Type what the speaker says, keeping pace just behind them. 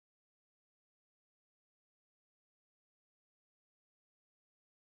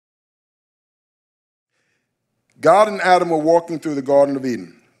God and Adam were walking through the Garden of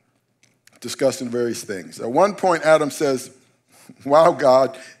Eden, discussing various things. At one point, Adam says, "Wow,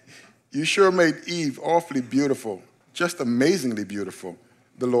 God, you sure made Eve awfully beautiful, just amazingly beautiful."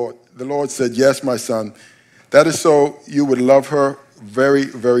 The Lord said, "Yes, my son, that is so you would love her very,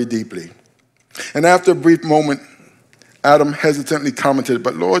 very deeply." And after a brief moment, Adam hesitantly commented,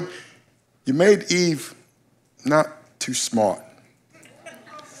 "But Lord, you made Eve not too smart."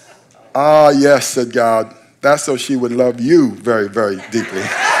 "Ah, yes," said God, "that's so she would love you very, very deeply."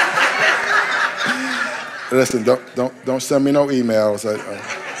 Listen, don't send me no emails.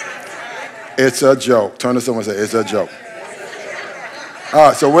 It's a joke. Turn to someone and say, "It's a joke." All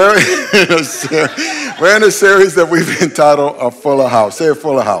right, so we're in a series that we've entitled A Fuller House. Say A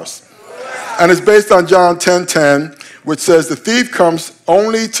Fuller House. And it's based on John 10:10, which says, "The thief comes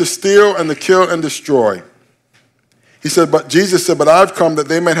only to steal and to kill and destroy." He said, but Jesus said, "But I've come that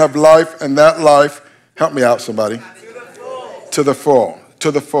they may have life, and that life," help me out, somebody. To the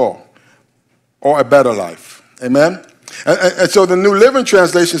full, or a better life. Amen? And so the New Living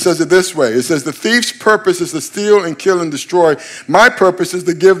Translation says it this way. It says, "The thief's purpose is to steal and kill and destroy. My purpose is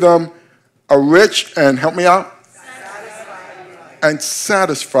to give them a rich and," help me out, "and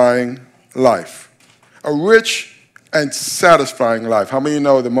satisfying life." A rich and satisfying life. How many of you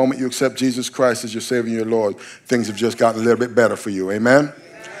know the moment you accept Jesus Christ as your Savior and your Lord, things have just gotten a little bit better for you? Amen?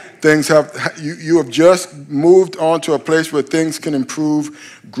 Things have, you have just moved on to a place where things can improve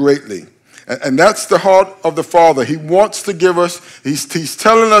greatly. And that's the heart of the Father. He wants to give us, he's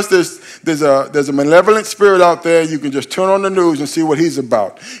telling us there's a malevolent spirit out there. You can just turn on the news and see what he's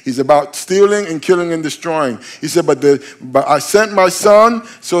about. He's about stealing and killing and destroying. He said, but I sent my son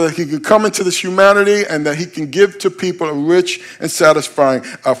so that he could come into this humanity and that he can give to people a rich and satisfying,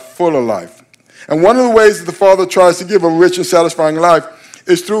 a fuller life. And one of the ways that the Father tries to give a rich and satisfying life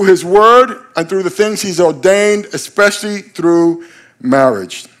is through his word and through the things he's ordained, especially through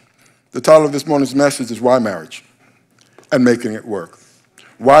marriage. The title of this morning's message is Why Marriage and Making It Work.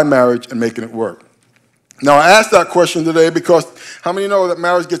 Why marriage and making it work? Now, I asked that question today because how many know that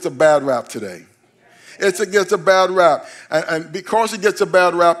marriage gets a bad rap today? It gets a bad rap. And because it gets a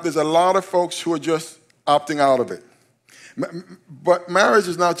bad rap, there's a lot of folks who are just opting out of it. But marriage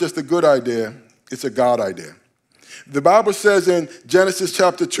is not just a good idea, it's a God idea. The Bible says in Genesis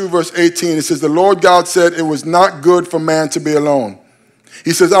chapter 2, verse 18, it says, "The Lord God said it was not good for man to be alone.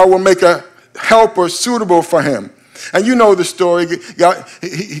 He says, I will make a helper suitable for him." And you know the story.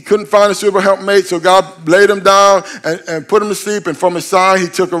 He couldn't find a suitable helpmate, so God laid him down and put him to sleep. And from his side, he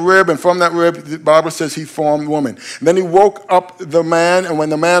took a rib. And from that rib, the Bible says he formed woman. And then he woke up the man. And when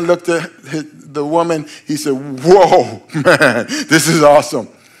the man looked at the woman, he said, "Whoa, man, this is awesome.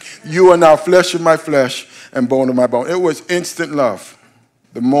 You are now flesh of my flesh and bone of my bone." It was instant love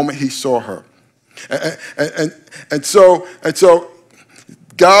the moment he saw her. And so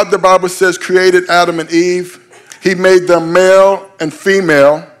God, the Bible says, created Adam and Eve. He made them male and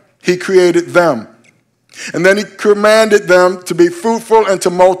female. He created them. And then he commanded them to be fruitful and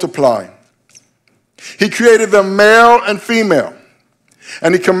to multiply. He created them male and female.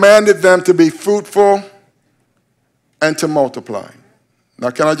 And he commanded them to be fruitful and to multiply.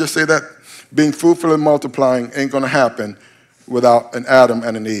 Now, can I just say that? Being fruitful and multiplying ain't going to happen without an Adam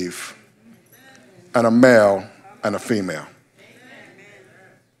and an Eve, and a male and a female.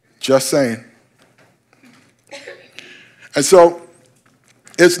 Just saying. And so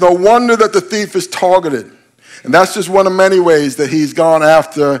it's no wonder that the thief is targeted. And that's just one of many ways that he's gone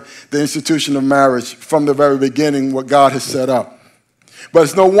after the institution of marriage from the very beginning, what God has set up. But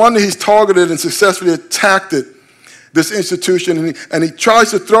it's no wonder he's targeted and successfully attacked it, this institution, and he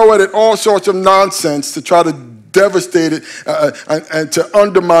tries to throw at it all sorts of nonsense to try to devastate it and to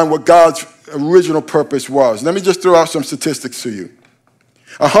undermine what God's original purpose was. Let me just throw out some statistics to you.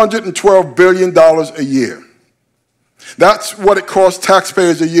 $112 billion a year. That's what it costs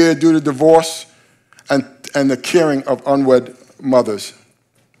taxpayers a year due to divorce and the caring of unwed mothers.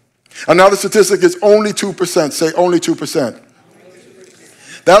 Another statistic is only 2%. Say only 2%.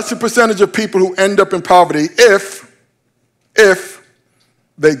 That's the percentage of people who end up in poverty if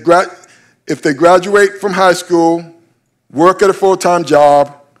they graduate from high school, work at a full-time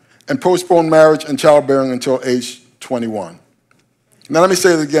job, and postpone marriage and childbearing until age 21. Now let me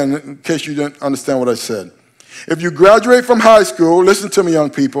say it again in case you didn't understand what I said. If you graduate from high school, listen to me, young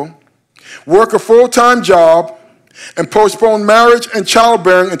people, work a full-time job, and postpone marriage and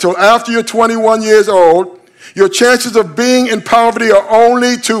childbearing until after you're 21 years old, your chances of being in poverty are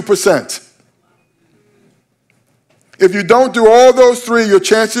only 2%. If you don't do all those three, your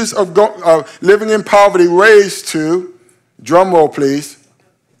chances of living in poverty raise to, drum roll please,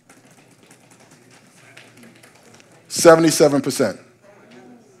 77%.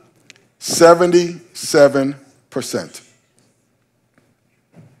 77%.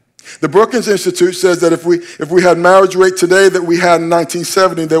 The Brookings Institute says that if we had marriage rate today that we had in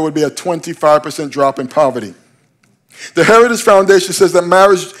 1970, there would be a 25% drop in poverty. The Heritage Foundation says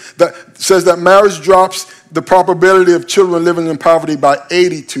that marriage drops the probability of children living in poverty by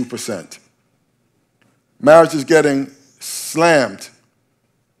 82%. Marriage is getting slammed,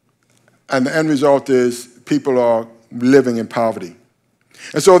 and the end result is people are living in poverty.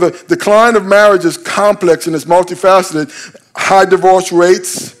 And so the decline of marriage is complex and it's multifaceted. High divorce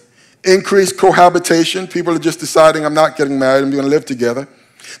rates, increased cohabitation. People are just deciding, I'm not getting married, I'm going to live together.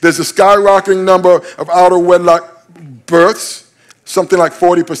 There's a skyrocketing number of out-of-wedlock births, something like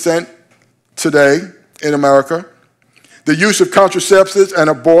 40% today in America. The use of contraceptives and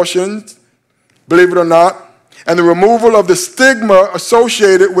abortions, believe it or not, and the removal of the stigma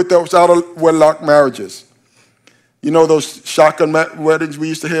associated with those out-of-wedlock marriages. You know those shotgun weddings we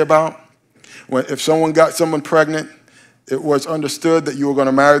used to hear about? When if someone got someone pregnant, it was understood that you were going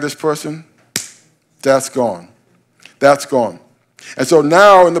to marry this person. That's gone. That's gone. And so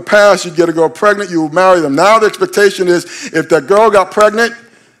now, in the past, you'd get a girl pregnant, you would marry them. Now the expectation is if that girl got pregnant,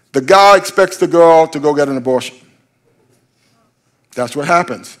 the guy expects the girl to go get an abortion. That's what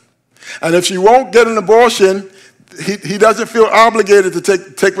happens. And if she won't get an abortion, he doesn't feel obligated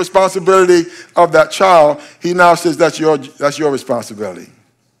to take responsibility of that child. He now says that's your responsibility.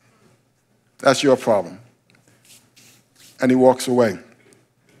 That's your problem. And he walks away.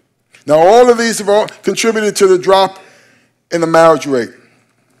 Now all of these have all contributed to the drop in the marriage rate.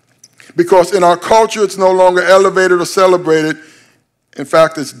 Because in our culture it's no longer elevated or celebrated. In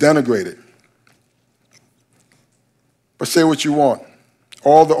fact, it's denigrated. But say what you want.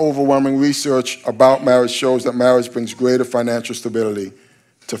 All the overwhelming research about marriage shows that marriage brings greater financial stability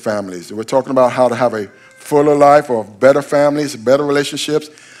to families. We're talking about how to have a fuller life or better families, better relationships.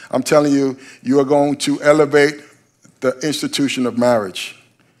 I'm telling you, you are going to elevate the institution of marriage.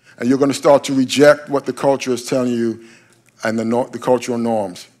 And you're going to start to reject what the culture is telling you and the cultural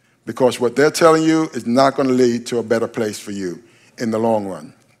norms. Because what they're telling you is not going to lead to a better place for you in the long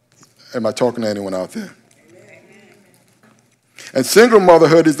run. Am I talking to anyone out there? And single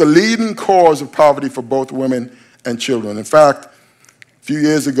motherhood is the leading cause of poverty for both women and children. In fact, a few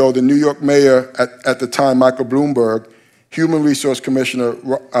years ago, the New York mayor at the time, Michael Bloomberg, his Human Resource Commissioner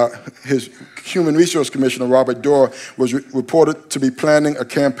Robert Doar was reported to be planning a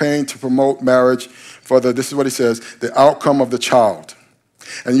campaign to promote marriage for this is what he says, the outcome of the child.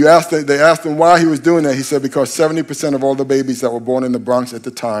 And they asked him why he was doing that. He said because 70% of all the babies that were born in the Bronx at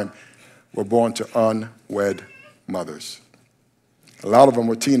the time were born to unwed mothers. A lot of them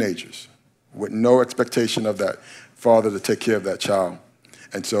were teenagers with no expectation of that father to take care of that child.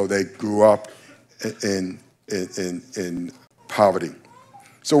 And so they grew up in poverty.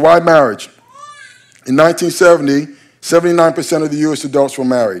 So why marriage? In 1970, 79% of the U.S. adults were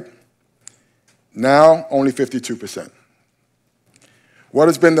married. Now, only 52%. What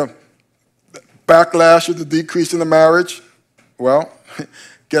has been the backlash of the decrease in the marriage? Well,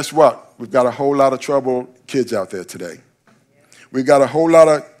 guess what? We've got a whole lot of troubled kids out there today. We've got a whole lot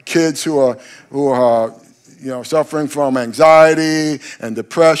of kids who are suffering from anxiety and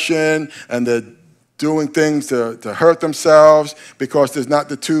depression, and they're doing things to hurt themselves because there's not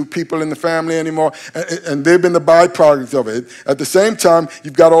the two people in the family anymore, and they've been the byproduct of it. At the same time,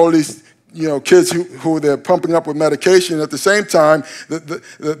 you've got all these kids who they're pumping up with medication. At the same time,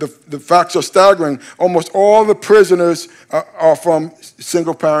 the facts are staggering. Almost all the prisoners are from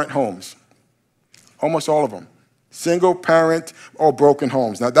single-parent homes. Almost all of them. Single parent or broken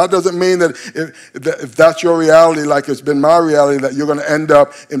homes. Now, that doesn't mean that if that's your reality, like it's been my reality, that you're going to end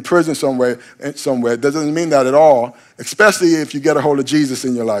up in prison somewhere. It doesn't mean that at all, especially if you get a hold of Jesus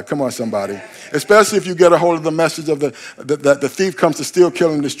in your life. Come on, somebody. Especially if you get a hold of the message of that the thief comes to steal,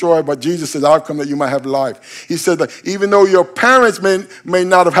 kill, and destroy, but Jesus says, I've come that you might have life. He said that even though your parents may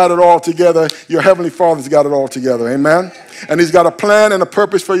not have had it all together, your Heavenly Father's got it all together. Amen? And He's got a plan and a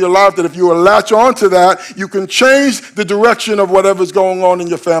purpose for your life that if you will latch on to that, you can change the direction of whatever's going on in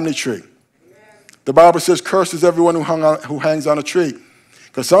your family tree. The Bible says, curse is everyone who hangs on a tree.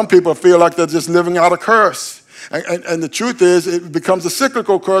 Because some people feel like they're just living out a curse. And the truth is, it becomes a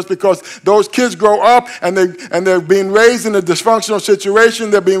cyclical curse because those kids grow up and they're being raised in a dysfunctional situation.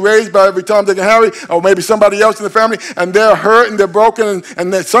 They're being raised by every Tom, Dick, and Harry, or maybe somebody else in the family, and they're hurt and they're broken.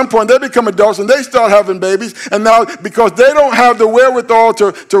 And at some point, they become adults and they start having babies. And now, because they don't have the wherewithal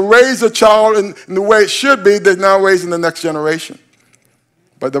to raise a child in the way it should be, they're now raising the next generation.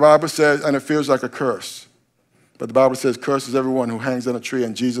 But the Bible says, and it feels like a curse. But the Bible says, curse is everyone who hangs on a tree,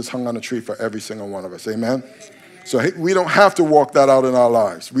 and Jesus hung on a tree for every single one of us. Amen? So we don't have to walk that out in our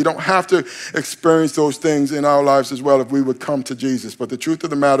lives. We don't have to experience those things in our lives as well if we would come to Jesus. But the truth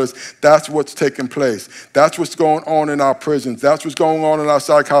of the matter is that's what's taking place. That's what's going on in our prisons. That's what's going on in our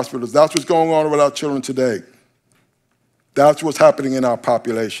psych hospitals. That's what's going on with our children today. That's what's happening in our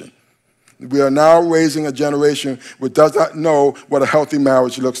population. We are now raising a generation which does not know what a healthy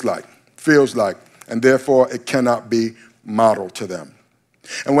marriage looks like, feels like, and therefore it cannot be modeled to them.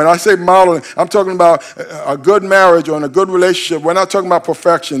 And when I say modeling, I'm talking about a good marriage or in a good relationship. We're not talking about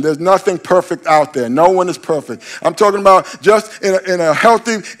perfection. There's nothing perfect out there. No one is perfect. I'm talking about just in a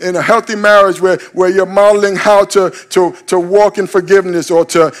healthy marriage where you're modeling how to walk in forgiveness, or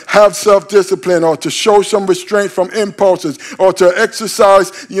to have self-discipline, or to show some restraint from impulses, or to exercise,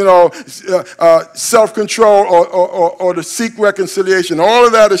 self-control, or to seek reconciliation. All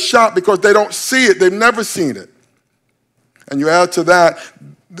of that is shot because they don't see it. They've never seen it. And you add to that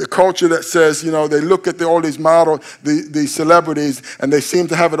the culture that says, they look at all these these celebrities, and they seem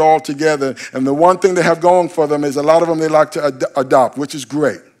to have it all together. And the one thing they have going for them is a lot of them they like to adopt, which is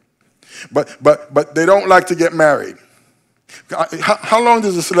great. But they don't like to get married. How long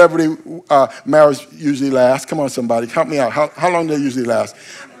does a celebrity marriage usually last? Come on, somebody, help me out. How long do they usually last?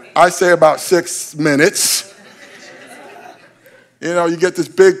 I say about 6 minutes. You get this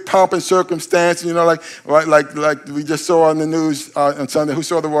big pomp and circumstance, like we just saw on the news on Sunday. Who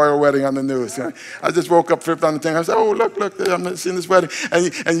saw the royal wedding on the news? I just woke up, flipped on the thing. I said, oh, look, I'm seeing this wedding.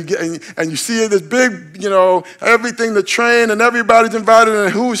 And you see this big, everything, the train, and everybody's invited,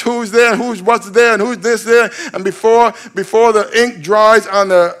 and who's there, and what's there, and who's this there. And before the ink dries on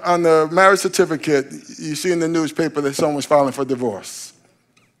the marriage certificate, you see in the newspaper that someone's filing for divorce.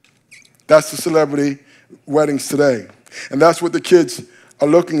 That's the celebrity weddings today. And that's what the kids are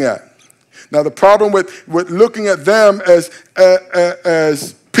looking at. Now, the problem with looking at them as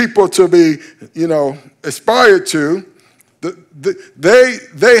people to be, aspired to,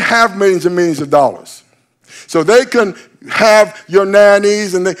 they have millions and millions of dollars. So they can have your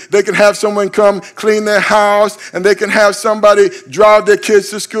nannies, and they can have someone come clean their house, and they can have somebody drive their kids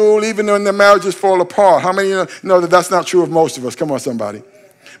to school, even when their marriages fall apart. How many know that that's not true of most of us? Come on, somebody.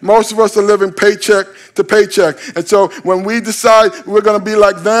 Most of us are living paycheck to paycheck. And so when we decide we're going to be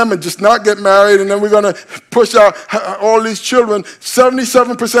like them and just not get married, and then we're going to push out all these children,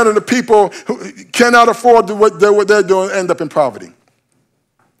 77% of the people who cannot afford what they're doing end up in poverty.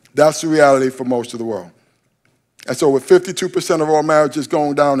 That's the reality for most of the world. And so with 52% of all marriages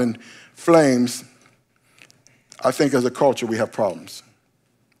going down in flames, I think as a culture we have problems.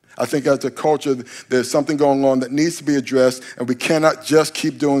 I think as a culture, there's something going on that needs to be addressed, and we cannot just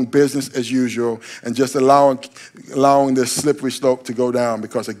keep doing business as usual and just allowing this slippery slope to go down,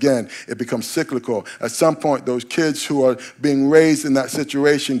 because, again, it becomes cyclical. At some point, those kids who are being raised in that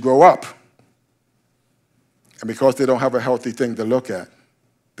situation grow up, and because they don't have a healthy thing to look at,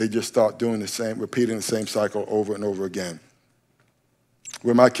 they just start doing the same, repeating the same cycle over and over again.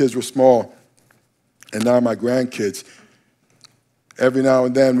 When my kids were small, and now my grandkids, every now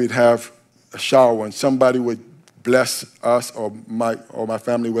and then we'd have a shower and somebody would bless us or my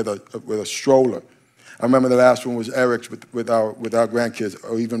family with a stroller. I remember the last one was Eric's with our grandkids,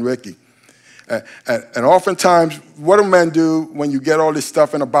 or even Ricky. And oftentimes, what do men do when you get all this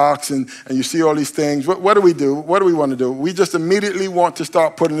stuff in a box and you see all these things? What do we do? What do we want to do? We just immediately want to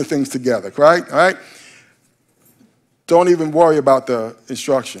start putting the things together, right? All right? Don't even worry about the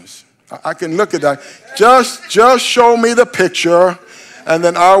instructions. I can look at that. Just show me the picture, and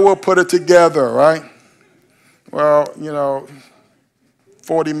then I will put it together, right? Well,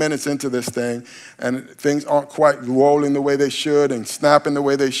 40 minutes into this thing, and things aren't quite rolling the way they should and snapping the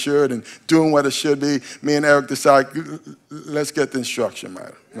way they should and doing what it should be. Me and Eric decide, let's get the instruction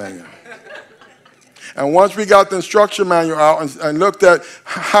manual. And once we got the instruction manual out and looked at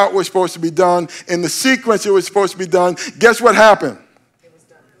how it was supposed to be done, in the sequence it was supposed to be done, guess what happened?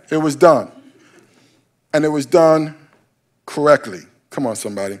 It was done. And it was done correctly. Come on,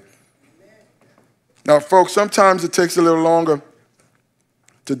 somebody. Now, folks, sometimes it takes a little longer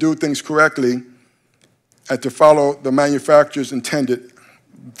to do things correctly and to follow the manufacturer's intended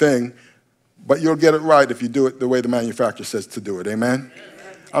thing, but you'll get it right if you do it the way the manufacturer says to do it. Amen?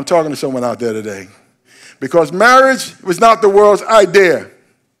 I'm talking to someone out there today. Because marriage was not the world's idea.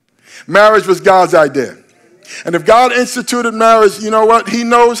 Marriage was God's idea. And if God instituted marriage, you know what? He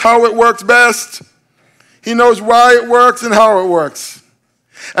knows how it works best. He knows why it works and how it works.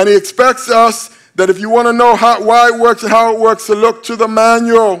 And he expects us that if you want to know why it works and how it works, to look to the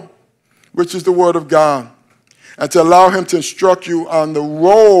manual, which is the Word of God, and to allow him to instruct you on the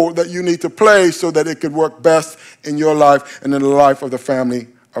role that you need to play so that it could work best in your life and in the life of the family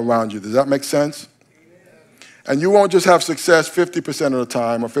around you. Does that make sense? And you won't just have success 50% of the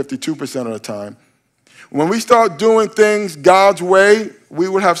time or 52% of the time. When we start doing things God's way, we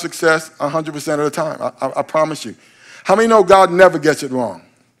will have success 100% of the time. I promise you. How many know God never gets it wrong?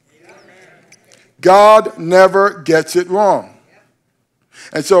 God never gets it wrong.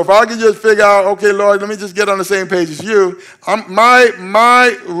 And so if I could just figure out, okay, Lord, let me just get on the same page as you,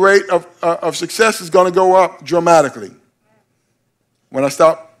 my rate of success is going to go up dramatically. When I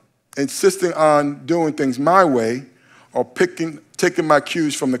stop insisting on doing things my way or taking my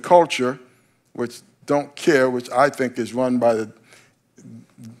cues from the culture, which don't care, which I think is run by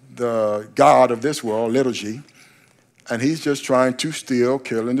the God of this world, liturgy, and he's just trying to steal,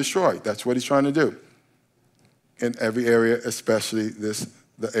 kill, and destroy. That's what he's trying to do in every area, especially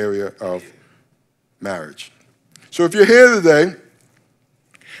the area of marriage. So if you're here today,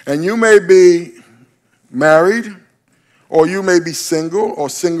 and you may be married, or you may be single or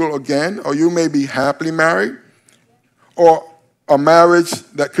single again, or you may be happily married, or a marriage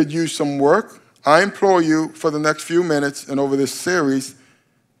that could use some work, I implore you for the next few minutes and over this series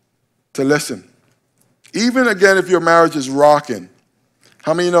to listen. Even again, if your marriage is rocking,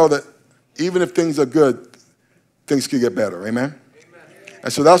 how many know that even if things are good, things can get better? Amen?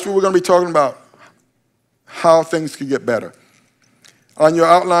 And so that's what we're going to be talking about, how things can get better. On your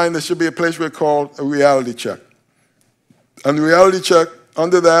outline, there should be a place where it's called a reality check. And the reality check,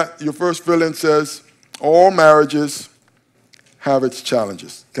 under that, your first fill-in says, all marriages have its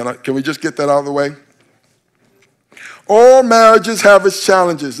challenges. Can we just get that out of the way? All marriages have its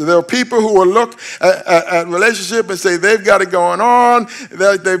challenges. There are people who will look at relationship and say they've got it going on,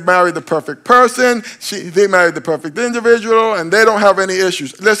 they've married the perfect person, they married the perfect individual, and they don't have any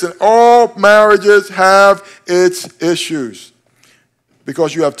issues. Listen, all marriages have its issues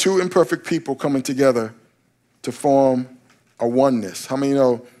because you have two imperfect people coming together to form a oneness. How many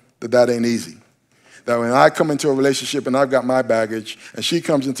know that ain't easy? That when I come into a relationship and I've got my baggage, and she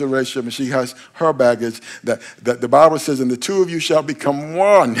comes into a relationship and she has her baggage, that the Bible says, and the two of you shall become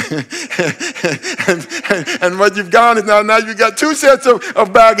one. and what you've got is now you've got two sets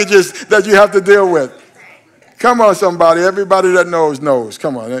of baggages that you have to deal with. Come on, somebody. Everybody that knows.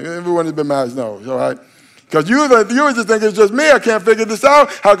 Come on. Everyone who's been married knows, all right? Because you just think it's just me. I can't figure this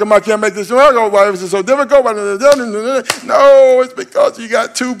out. How come I can't make this work? Oh, why is it so difficult? No, it's because you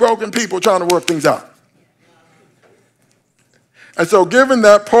got two broken people trying to work things out. And so given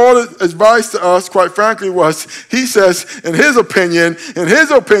that, Paul's advice to us, quite frankly, was, he says, in his opinion,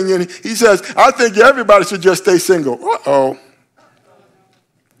 he says, I think everybody should just stay single. Uh-oh.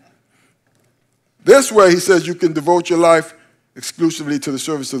 This way, he says, you can devote your life exclusively to the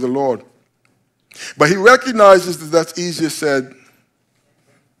service of the Lord. But he recognizes that that's easier said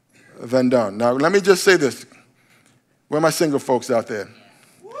than done. Now, let me just say this. Where are my single folks out there?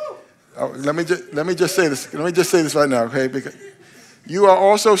 Let me just say this. Let me just say this right now, okay? Because you are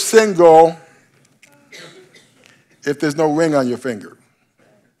also single if there's no ring on your finger.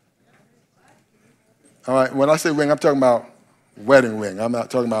 All right, when I say ring, I'm talking about wedding ring. I'm not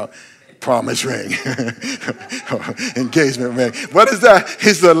talking about promise ring, engagement ring. What is that?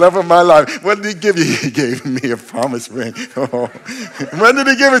 He's the love of my life. What did he give you? He gave me a promise ring. Oh. When did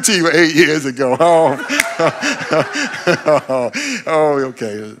he give it to you? 8 years ago. Oh,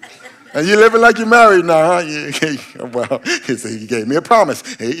 okay. And you're living like you're married now, huh? Well, he gave me a promise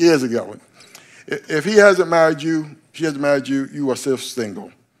 8 years ago. If he hasn't married you, she hasn't married you, you are still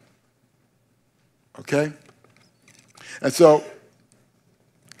single. Okay? And so,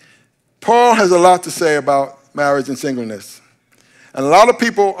 Paul has a lot to say about marriage and singleness. And a lot of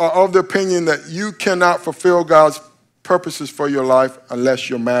people are of the opinion that you cannot fulfill God's purposes for your life unless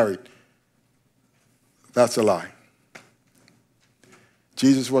you're married. That's a lie.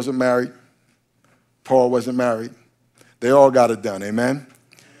 Jesus wasn't married. Paul wasn't married. They all got it done, amen?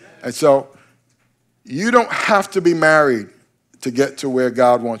 And so you don't have to be married to get to where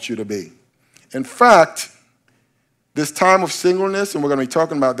God wants you to be. In fact, this time of singleness, and we're going to be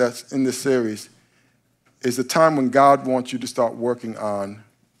talking about that in this series, is the time when God wants you to start working on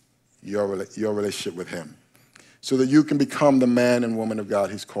your relationship with him so that you can become the man and woman of God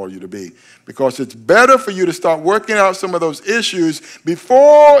he's called you to be. Because it's better for you to start working out some of those issues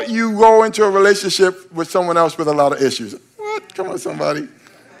before you go into a relationship with someone else with a lot of issues. What? Come on, somebody.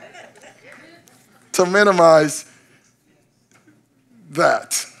 To minimize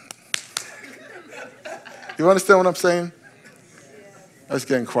that. You understand what I'm saying? It's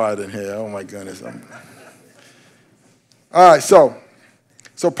getting quiet in here. Oh, my goodness. All right, so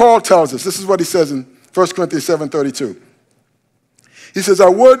Paul tells us, this is what he says in 1 Corinthians 7:32. He says, I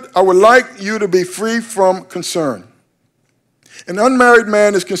would like you to be free from concern. An unmarried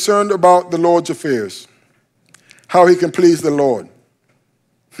man is concerned about the Lord's affairs. how he can please the Lord.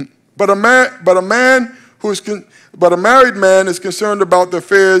 But a married man is concerned about the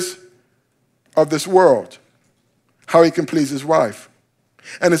affairs of this world, how he can please his wife.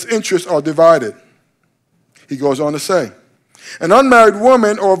 And his interests are divided. He goes on to say, an unmarried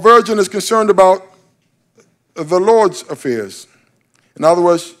woman or a virgin is concerned about the Lord's affairs. In other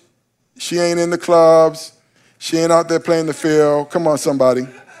words, she ain't in the clubs. She ain't out there playing the field. Come on, somebody.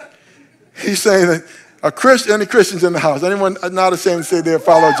 He's saying that any Christians in the house, anyone not ashamed to say they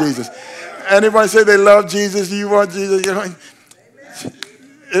follow Jesus? Anyone say they love Jesus? You want Jesus?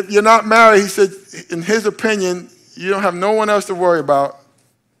 If you're not married, he said, in his opinion, you don't have no one else to worry about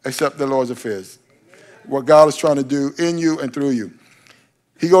except the Lord's affairs. What God is trying to do in you and through you.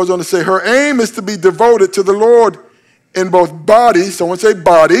 He goes on to say, her aim is to be devoted to the Lord in both body, someone say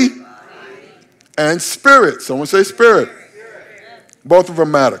body, and spirit. Someone say spirit. Both of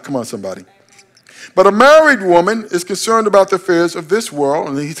them matter. Come on, somebody. But a married woman is concerned about the affairs of this world,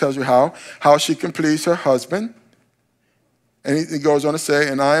 and he tells you how she can please her husband. And he goes on to say,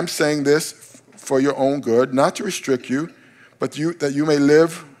 and I am saying this for your own good, not to restrict you, but that you may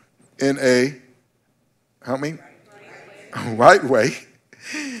live in a, help me? Right way.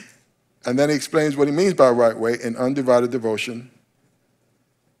 And then he explains what he means by right way, in undivided devotion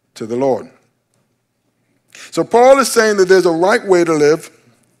to the Lord. So Paul is saying that there's a right way to live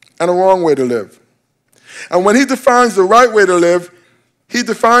and a wrong way to live. And when he defines the right way to live, he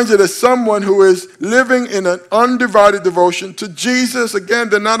defines it as someone who is living in an undivided devotion to Jesus. Again,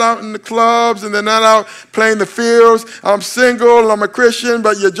 they're not out in the clubs and they're not out playing the fields. I'm single, I'm a Christian,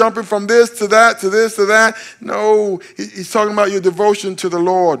 but you're jumping from this to that to this to that. No, he's talking about your devotion to the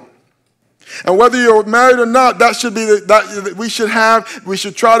Lord. And whether you're married or not, that should be we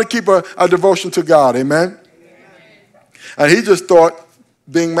should try to keep a devotion to God. Amen? And he just thought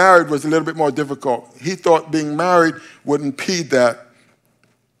being married was a little bit more difficult. He thought being married would impede that,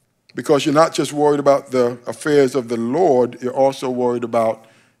 because you're not just worried about the affairs of the Lord, you're also worried about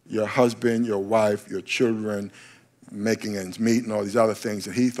your husband, your wife, your children, making ends meet and all these other things.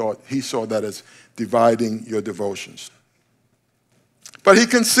 And he saw that as dividing your devotions. But he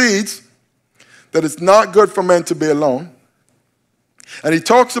concedes that it's not good for men to be alone. And he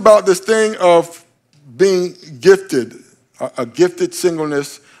talks about this thing of being gifted, a gifted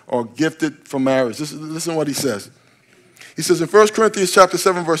singleness or gifted for marriage. Listen to what he says. He says in 1 Corinthians chapter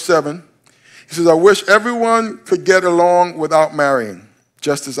 7, verse 7, he says, I wish everyone could get along without marrying,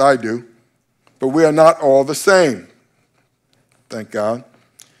 just as I do, but we are not all the same. Thank God.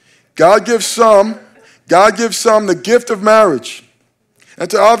 God gives some the gift of marriage, and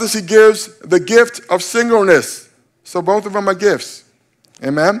to others he gives the gift of singleness. So both of them are gifts.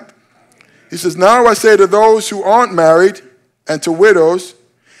 Amen? He says, now I say to those who aren't married and to widows,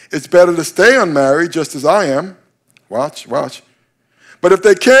 it's better to stay unmarried just as I am. Watch. But if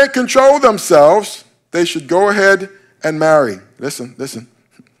they can't control themselves, they should go ahead and marry. Listen.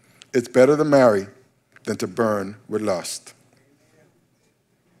 It's better to marry than to burn with lust.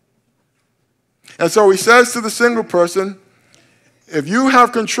 And so he says to the single person, if you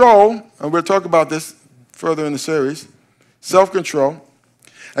have control, and we'll talk about this further in the series, self-control,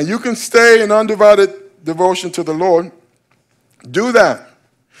 and you can stay in undivided devotion to the Lord, do that.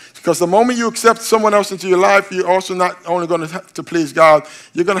 Because the moment you accept someone else into your life, you're also not only going to have to please God,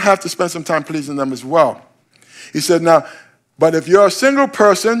 you're going to have to spend some time pleasing them as well. He said, now, but if you're a single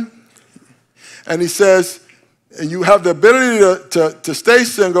person, and he says, and you have the ability to stay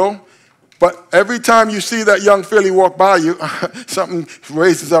single, but every time you see that young filly walk by you, something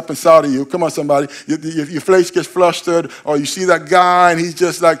raises up inside of you. Come on, somebody. Your face gets flustered, or you see that guy, and he's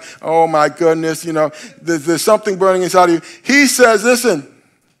just like, oh, my goodness, there's something burning inside of you. He says, listen,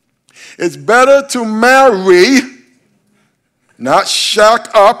 it's better to marry, not shack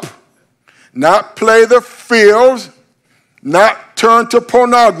up, not play the field, not turn to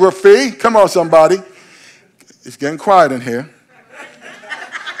pornography. Come on, somebody. It's getting quiet in here.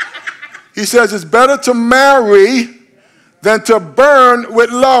 He says it's better to marry than to burn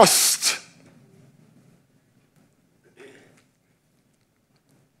with lust.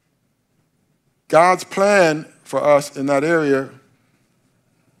 God's plan for us in that area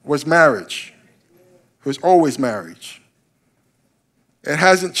was marriage. It was always marriage. It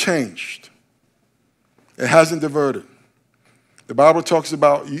hasn't changed. It hasn't diverted. The Bible talks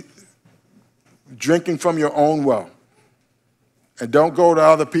about drinking from your own well. And don't go to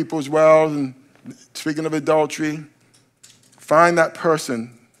other people's wells. And speaking of adultery, find that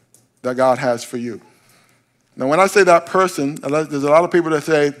person that God has for you. Now, when I say that person, there's a lot of people that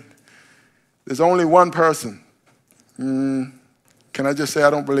say, there's only one person. Can I just say I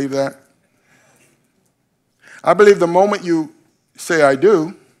don't believe that? I believe the moment you say I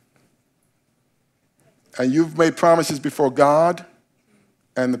do, and you've made promises before God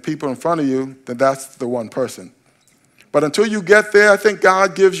and the people in front of you, then that's the one person. But until you get there, I think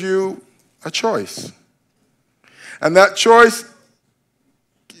God gives you a choice. And that choice,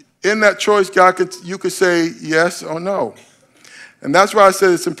 in that choice, you could say yes or no. And that's why I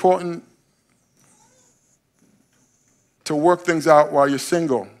said it's important to work things out while you're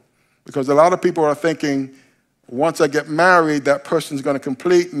single. Because a lot of people are thinking, once I get married, that person's going to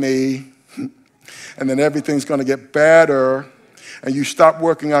complete me, and then everything's going to get better, and you stop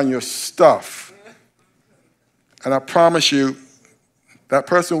working on your stuff. And I promise you, that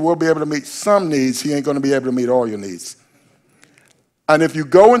person will be able to meet some needs. He ain't going to be able to meet all your needs. And if you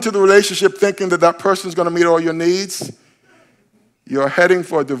go into the relationship thinking that that person's going to meet all your needs, you're heading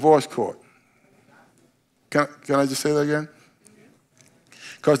for a divorce court. Can I just say that again?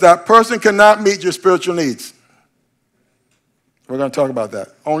 Because that person cannot meet your spiritual needs. We're going to talk about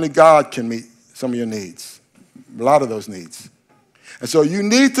that. Only God can meet some of your needs, a lot of those needs. And so you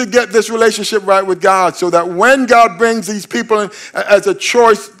need to get this relationship right with God so that when God brings these people in as a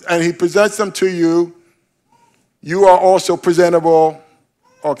choice and he presents them to you, you are also presentable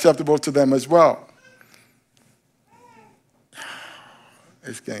or acceptable to them as well.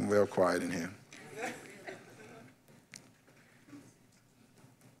 It's getting real quiet in here.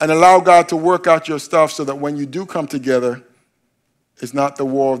 And allow God to work out your stuff so that when you do come together, it's not the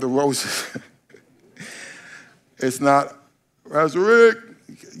war of the roses. It's not, Rick,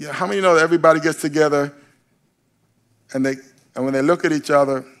 how many know that everybody gets together and when they look at each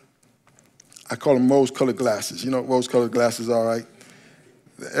other, I call them rose-colored glasses. You know what rose-colored glasses are, right?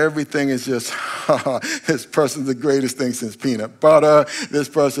 Everything is just, this person's the greatest thing since peanut butter. This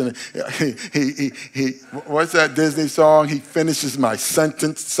person, what's that Disney song? He finishes my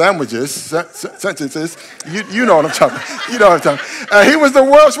sentences. You know what I'm talking about. You know what I'm talking about. He was the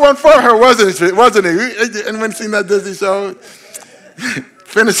worst one for her, wasn't he? Anyone seen that Disney show?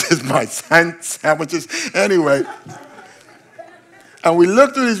 Finishes my sandwiches. Anyway. And we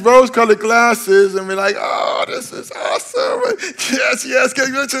look through these rose-colored glasses and we're like, oh, this is awesome. Yes, get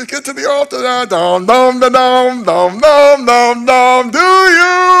to the altar now. Dum, dum, dum, dum, dum, dum, dum, dum. Do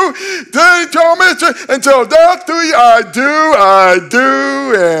you? Until death do you? I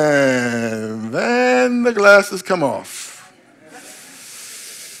do. And then the glasses come off.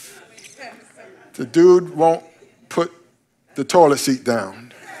 The dude won't put the toilet seat down.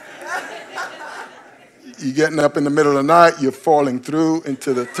 You're getting up in the middle of the night, you're falling through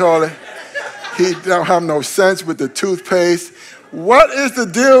into the toilet. He don't have no sense with the toothpaste. What is the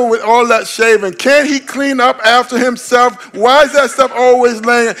deal with all that shaving? Can't he clean up after himself? Why is that stuff always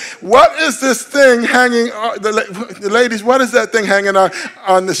laying? What is this thing hanging, the ladies, what is that thing hanging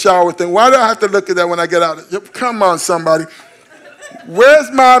on the shower thing? Why do I have to look at that when I get out? Come on, somebody.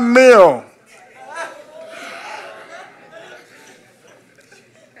 Where's my meal?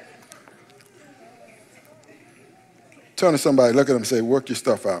 Turn to somebody, look at them and say, work your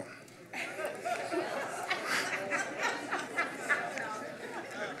stuff out.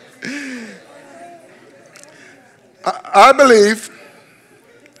 I believe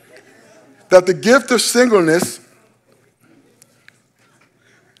that the gift of singleness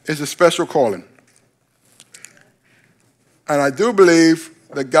is a special calling. And I do believe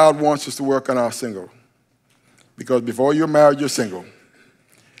that God wants us to work on our single. Because before you're married, you're single.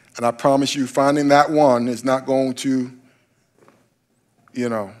 And I promise you, finding that one is not going to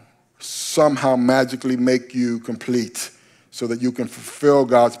somehow magically make you complete so that you can fulfill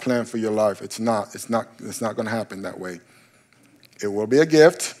God's plan for your life. It's not going to happen that way. It will be a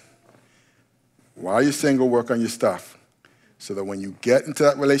gift. While you're single, work on your stuff so that when you get into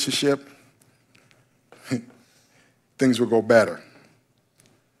that relationship, things will go better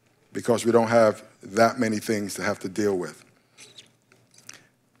because we don't have that many things to have to deal with.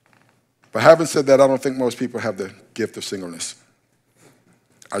 But having said that, I don't think most people have the gift of singleness.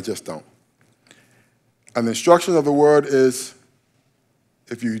 I just don't. And the instruction of the word is,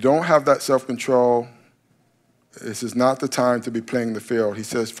 if you don't have that self-control, this is not the time to be playing the field. He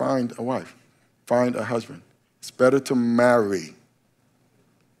says, find a wife, find a husband. It's better to marry,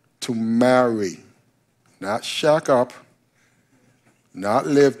 not shack up, not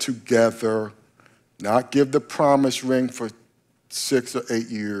live together, not give the promise ring for 6 or 8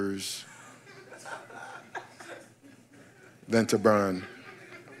 years, than to burn.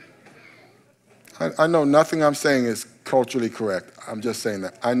 I know nothing I'm saying is culturally correct. I'm just saying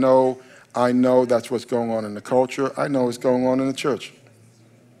that. I know that's what's going on in the culture. I know what's going on in the church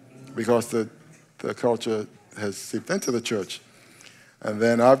because the culture has seeped into the church. And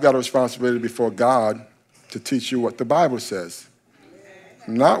then I've got a responsibility before God to teach you what the Bible says,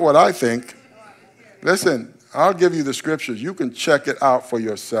 not what I think. Listen, I'll give you the scriptures. You can check it out for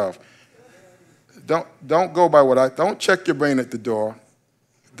yourself. Don't go by don't check your brain at the door.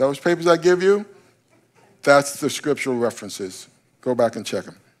 Those papers I give you, that's the scriptural references. Go back and check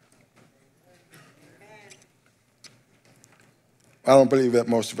them. I don't believe that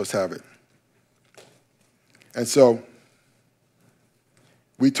most of us have it. And so,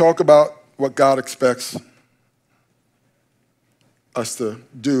 we talk about what God expects us to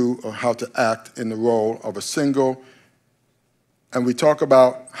do or how to act in the role of a single, and we talk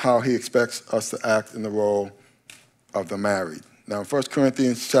about how he expects us to act in the role of the married. Now, in 1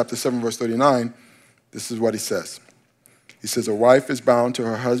 Corinthians chapter 7, verse 39, this is what he says. He says, a wife is bound to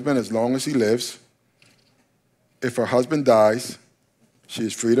her husband as long as he lives. If her husband dies, she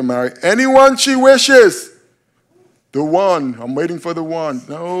is free to marry anyone she wishes. The one. I'm waiting for the one.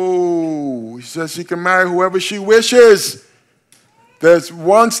 No. He says she can marry whoever she wishes. There's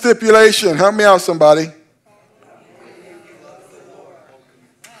one stipulation. Help me out, somebody.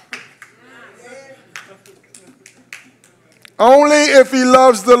 Only if he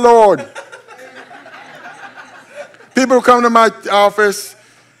loves the Lord. People come to my office,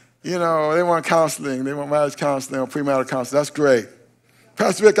 you know, they want counseling. They want marriage counseling or premarital counseling. That's great.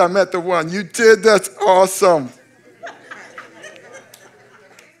 Pastor Rick, I met the one. You did? That's awesome.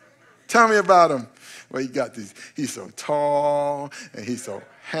 Tell me about him. Well, he's so tall, and he's so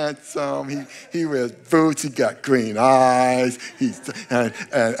handsome. He wears boots. He got green eyes. And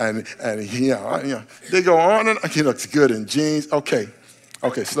he, they go on and he looks good in jeans. Okay,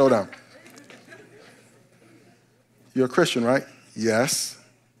 slow down. You're a Christian, right? Yes.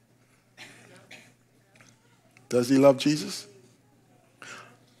 Does he love Jesus?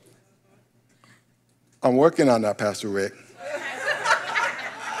 I'm working on that, Pastor Rick.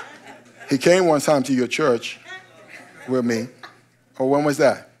 He came one time to your church with me. Oh, when was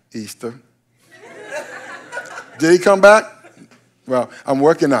that? Easter. Did he come back? Well, I'm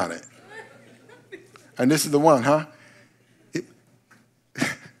working on it. And this is the one, huh?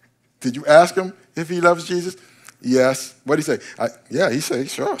 Did you ask him if he loves Jesus? Yes. What did he say? Yeah, he said,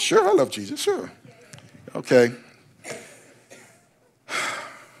 sure, I love Jesus, sure. Okay.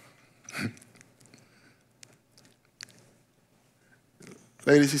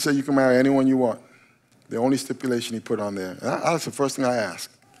 Ladies, he said you can marry anyone you want. The only stipulation he put on there. That's the first thing I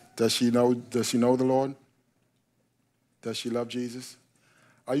ask. Does she know the Lord? Does she love Jesus?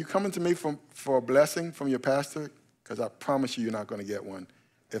 Are you coming to me for a blessing from your pastor? Because I promise you're not going to get one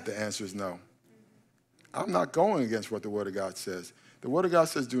if the answer is no. I'm not going against what the Word of God says. The Word of God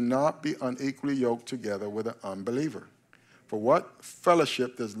says, do not be unequally yoked together with an unbeliever. For what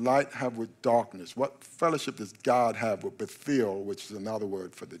fellowship does light have with darkness? What fellowship does God have with Bethiel, which is another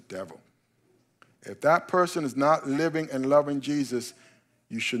word for the devil? If that person is not living and loving Jesus,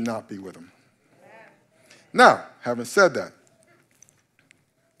 you should not be with him. Now, having said that,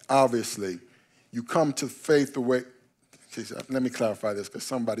 obviously, you come to faith the way. Let me clarify this,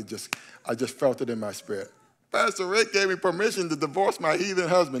 because I just felt it in my spirit. Pastor Rick gave me permission to divorce my heathen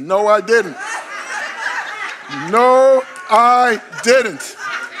husband. No, I didn't. No, I didn't.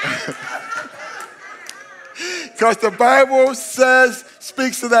 Because the Bible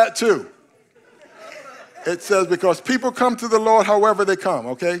speaks to that too. It says, because people come to the Lord however they come,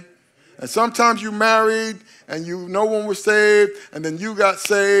 okay? And sometimes you married and no one was saved, and then you got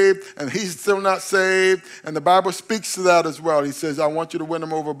saved and he's still not saved. And the Bible speaks to that as well. He says, I want you to win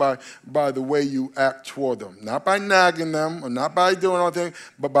them over by the way you act toward them. Not by nagging them or not by doing all things,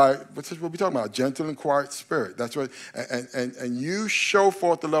 but by, what we talking about? Gentle and quiet spirit. That's what, and you show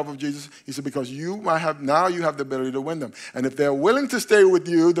forth the love of Jesus. He said, because you have the ability to win them. And if they're willing to stay with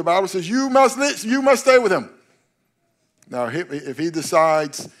you, the Bible says you must stay with him. Now, if he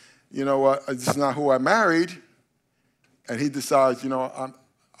decides, you know what, this is not who I married, and he decides, you know,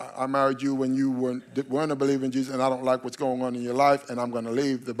 I married you when you weren't a believer in Jesus, and I don't like what's going on in your life, and I'm going to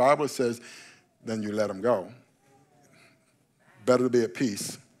leave, the Bible says, then you let him go. Better to be at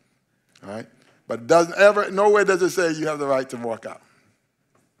peace, all right? But nowhere does it say you have the right to walk out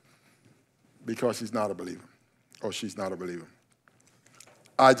because he's not a believer or she's not a believer.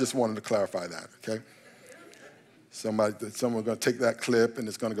 I just wanted to clarify that, okay? Someone's going to take that clip and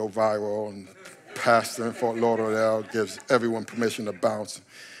it's going to go viral, and pastor in Fort Lauderdale gives everyone permission to bounce.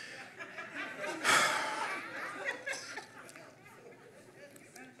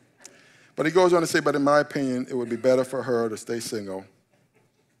 But he goes on to say, but in my opinion, it would be better for her to stay single.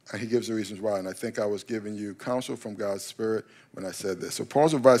 And he gives the reasons why. And I think I was giving you counsel from God's Spirit when I said this. So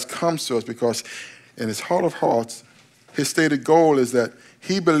Paul's advice comes to us because in his heart of hearts, his stated goal is that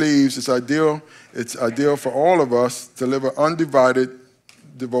he believes it's ideal for all of us to live an undivided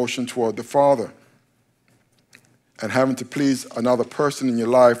devotion toward the Father. And having to please another person in your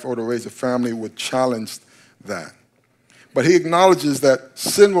life or to raise a family would challenge that. But he acknowledges that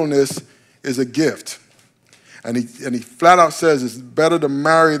sinfulness is a gift. And he flat out says it's better to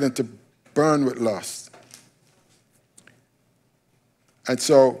marry than to burn with lust. And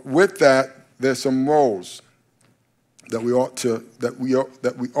so with that, there's some roles that we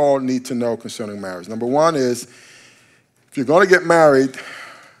all need to know concerning marriage. Number one is, if you're going to get married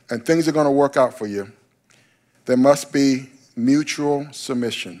and things are going to work out for you, there must be mutual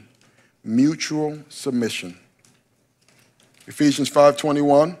submission. Mutual submission. Ephesians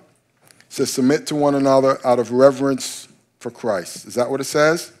 5:21 says, submit to one another out of reverence for Christ. Is that what it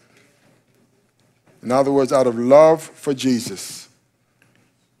says? In other words, out of love for Jesus.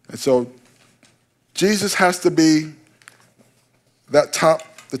 And so Jesus has to be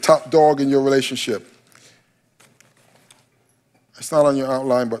the top dog in your relationship. It's not on your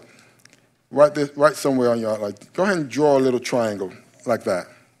outline, but write somewhere on your outline. Go ahead and draw a little triangle like that.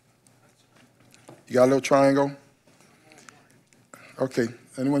 You got a little triangle? Okay,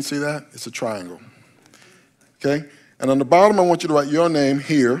 anyone see that? It's a triangle. Okay, and on the bottom I want you to write your name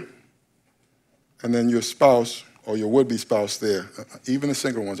here, and then your spouse or your would-be spouse there. Even the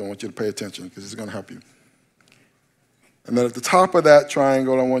single ones, I want you to pay attention because it's going to help you. And then at the top of that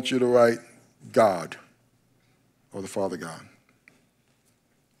triangle, I want you to write God, or the Father God.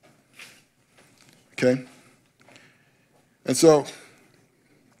 Okay? And so,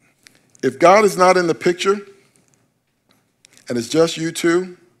 if God is not in the picture, and it's just you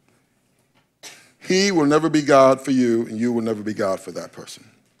two, he will never be God for you, and you will never be God for that person.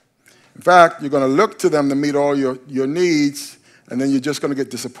 In fact, you're going to look to them to meet all your needs, and then you're just going to get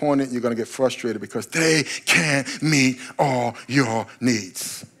disappointed, and you're going to get frustrated because they can't meet all your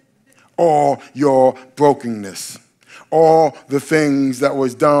needs, all your brokenness, all the things that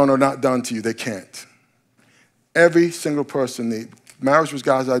was done or not done to you. They can't. Every single person needs. Marriage was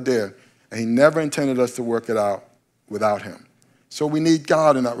God's idea, and he never intended us to work it out without him. So we need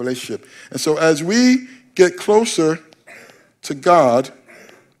God in that relationship. And so as we get closer to God,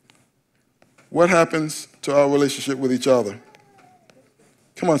 what happens to our relationship with each other?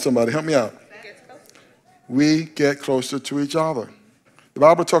 Come on, somebody, help me out. We get closer to each other. The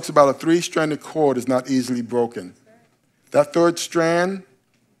Bible talks about a three-stranded cord is not easily broken. That third strand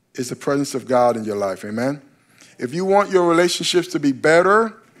is the presence of God in your life, amen? If you want your relationships to be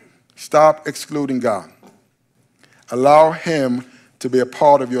better, stop excluding God. Allow him to be a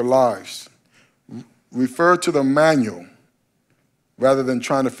part of your lives. Refer to the manual rather than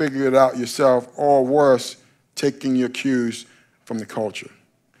trying to figure it out yourself, or worse, taking your cues from the culture.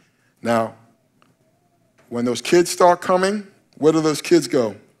 Now, when those kids start coming, where do those kids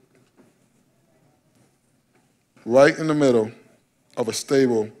go? Right in the middle of a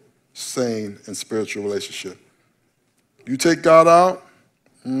stable, sane, and spiritual relationship. You take God out,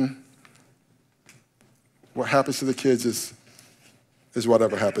 what happens to the kids is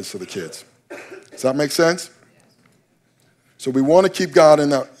whatever happens to the kids. Does that make sense? So we want to keep God in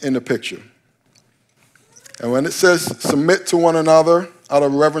the picture. And when it says submit to one another out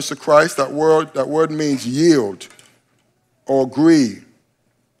of reverence to Christ, that word means yield or agree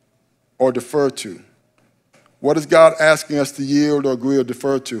or defer to. What is God asking us to yield or agree or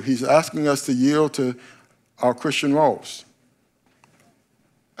defer to? He's asking us to yield to our Christian roles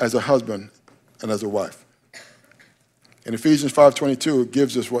as a husband and as a wife. In Ephesians 5:22, it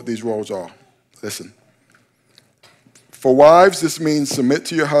gives us what these roles are. Listen. For wives, this means submit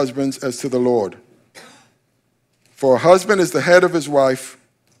to your husbands as to the Lord. For a husband is the head of his wife,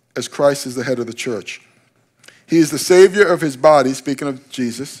 as Christ is the head of the church. He is the Savior of his body, speaking of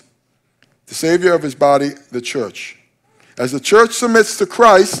Jesus, the Savior of his body, the church. As the church submits to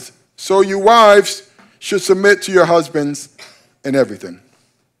Christ, so you wives should submit to your husbands in everything.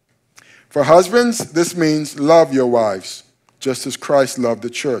 For husbands, this means love your wives, just as Christ loved the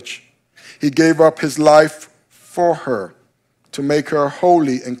church. He gave up his life for her to make her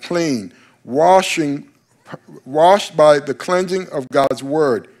holy and clean, washed by the cleansing of God's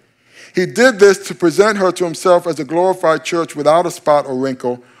word. He did this to present her to himself as a glorified church without a spot or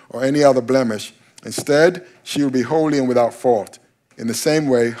wrinkle or any other blemish. Instead, she will be holy and without fault. In the same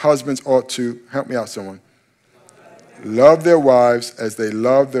way, husbands ought to, help me out someone, love their wives as they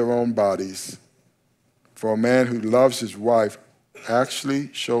love their own bodies. For a man who loves his wife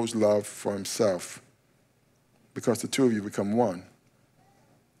actually shows love for himself, because the two of you become one.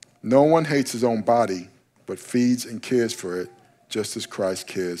 No one hates his own body, but feeds and cares for it, just as Christ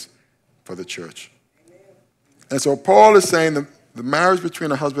cares for the church. And so Paul is saying that The marriage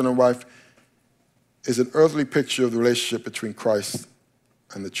between a husband and wife is an earthly picture of the relationship between Christ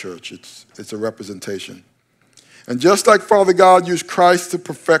and the church. It's a representation. And just like Father God used Christ to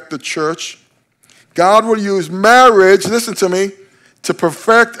perfect the church, God will use marriage, listen to me, to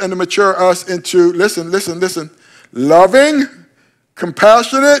perfect and to mature us into, listen, loving,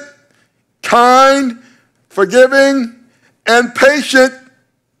 compassionate, kind, forgiving, and patient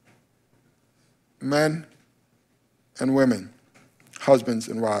men and women, husbands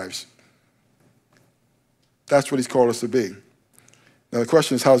and wives. That's what he's called us to be. Now the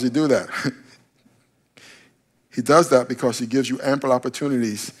question is, how does he do that? He does that because he gives you ample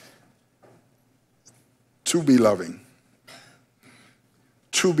opportunities to be loving,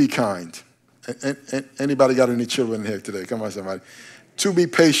 to be kind. Anybody got any children here today? Come on, somebody. To be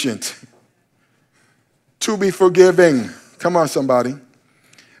patient, to be forgiving. Come on, somebody.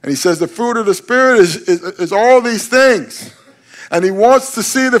 And he says the fruit of the Spirit is all these things. And he wants to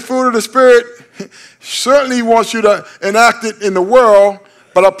see the fruit of the Spirit. Certainly he wants you to enact it in the world,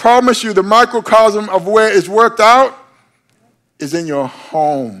 but I promise you the microcosm of where it's worked out is in your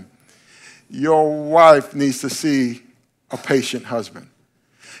home. Your wife needs to see a patient husband.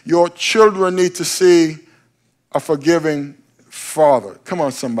 Your children need to see a forgiving father. Come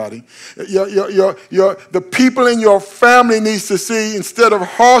on, somebody. The people in your family needs to see, instead of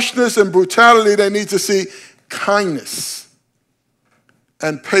harshness and brutality, they need to see kindness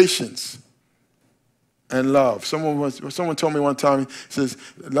and patience and love. Someone told me one time, he says,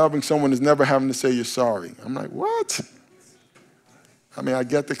 loving someone is never having to say you're sorry. I'm like, what? I mean, I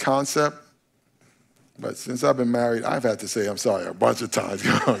get the concept, but since I've been married, I've had to say I'm sorry a bunch of times.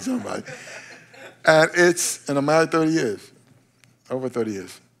 Somebody. And I'm married 30 years, over 30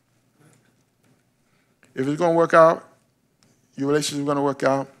 years. If it's going to work out, your relationship is going to work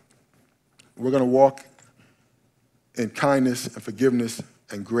out, we're going to walk in kindness and forgiveness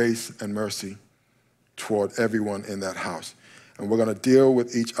and grace and mercy toward everyone in that house. And we're going to deal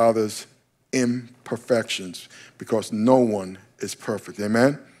with each other's imperfections because no one is perfect.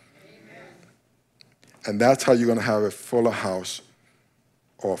 Amen? And that's how you're going to have a fuller house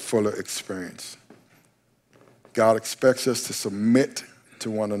or a fuller experience. God expects us to submit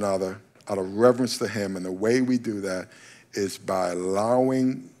to one another out of reverence to him. And the way we do that is by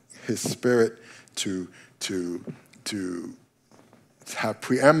allowing his Spirit to have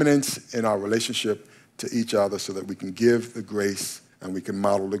preeminence in our relationship to each other so that we can give the grace and we can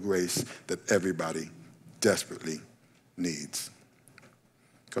model the grace that everybody desperately needs.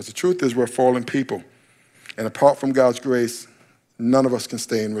 Because the truth is we're fallen people. And apart from God's grace, none of us can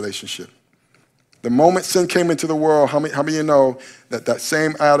stay in relationship. The moment sin came into the world, how many of you know that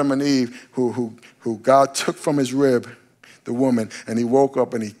same Adam and Eve who God took from his rib, the woman, and he woke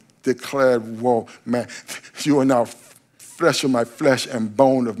up and he declared, whoa, man, you are now flesh of my flesh and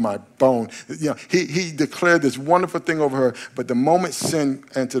bone of my bone. You know, he declared this wonderful thing over her, but the moment sin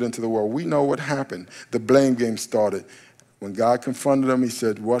entered into the world, we know what happened. The blame game started. When God confronted him, he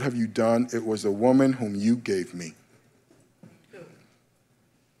said, what have you done? It was the woman whom you gave me.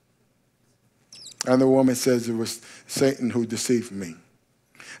 And the woman says it was Satan who deceived me.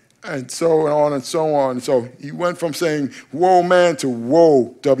 And so on and so on. So he went from saying, woe man, to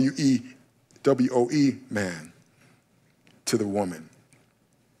woe, W-O-E, man, to the woman.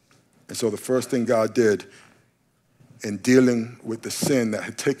 And so the first thing God did in dealing with the sin that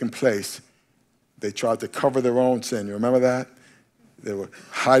had taken place, they tried to cover their own sin. You remember that? They were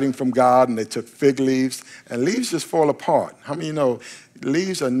hiding from God, and they took fig leaves, and leaves just fall apart. How many of you know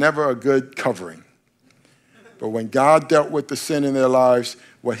leaves are never a good covering? But when God dealt with the sin in their lives,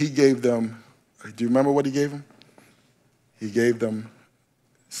 what he gave them, do you remember what he gave them? He gave them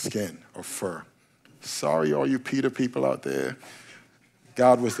skin or fur. Sorry, all you Peter people out there.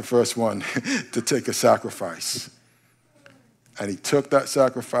 God was the first one to take a sacrifice. And he took that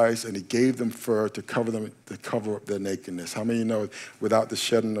sacrifice and he gave them fur to cover up their nakedness. How many of you know without the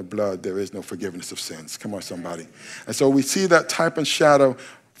shedding of blood, there is no forgiveness of sins? Come on, somebody. And so we see that type and shadow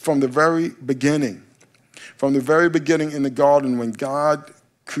from the very beginning. From the very beginning in the garden when God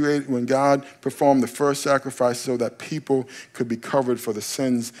performed the first sacrifice so that people could be covered for the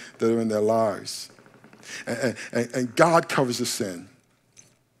sins that are in their lives. And God covers the sin.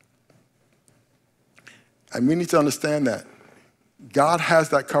 And we need to understand that. God has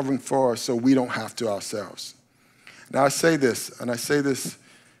that covering for us so we don't have to ourselves. Now I say this, and I say this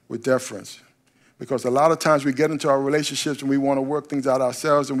with deference, Because a lot of times we get into our relationships and we want to work things out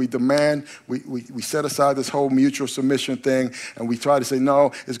ourselves, and we demand, we set aside this whole mutual submission thing, and we try to say,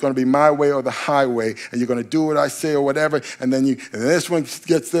 no, it's going to be my way or the highway, and you're going to do what I say or whatever, and then this one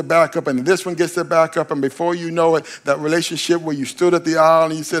gets their back up, and this one gets their back up, and before you know it, that relationship where you stood at the aisle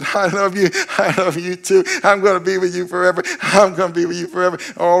and you said, I love you too, I'm going to be with you forever, I'm going to be with you forever.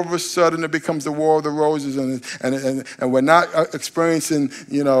 All of a sudden it becomes the war of the roses, and we're not experiencing,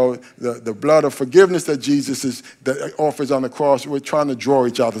 the blood of forgiveness that Jesus that offers on the cross. We're trying to draw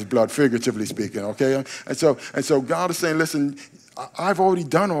each other's blood, figuratively speaking, okay? And so God is saying, listen, I've already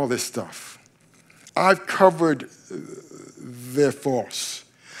done all this stuff. I've covered their faults.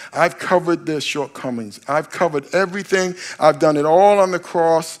 I've covered their shortcomings. I've covered everything. I've done it all on the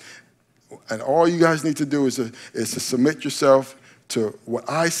cross. And all you guys need to do is to submit yourself to what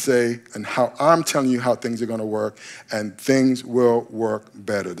I say and how I'm telling you how things are going to work, and things will work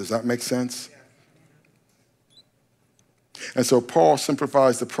better. Does that make sense? And so Paul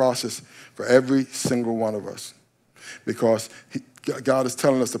simplifies the process for every single one of us, because God is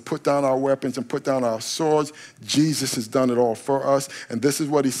telling us to put down our weapons and put down our swords. Jesus has done it all for us, and this is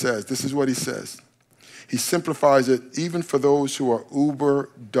what he says. This is what he says. He simplifies it even for those who are uber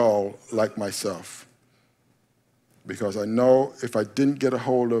dull like myself. Because I know if I didn't get a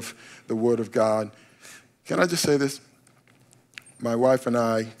hold of the Word of God, can I just say this? My wife and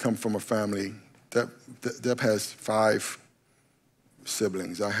I come from a family. Deb has 5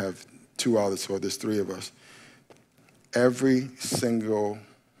 siblings. I have 2 others, so there's 3 of us. Every single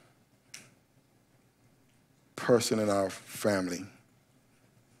person in our family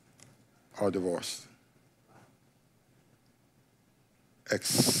are divorced,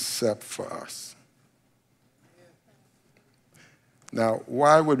 except for us. Now,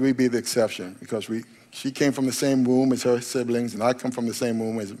 why would we be the exception? Because she came from the same womb as her siblings, and I come from the same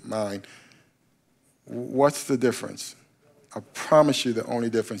womb as mine. What's the difference? I promise you the only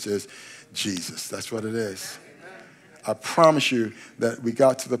difference is Jesus. That's what it is. I promise you that we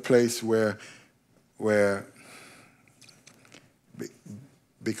got to the place where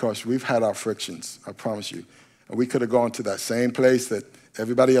because we've had our frictions, I promise you. And we could have gone to that same place that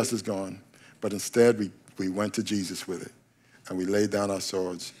everybody else has gone, but instead we went to Jesus with it. And we laid down our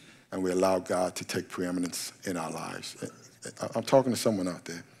swords, and we allowed God to take preeminence in our lives. I'm talking to someone out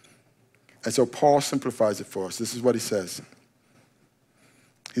there. And so Paul simplifies it for us. This is what he says.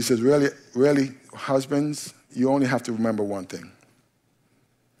 He says, really, husbands, you only have to remember one thing.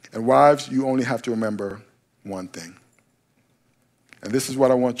 And wives, you only have to remember one thing. And this is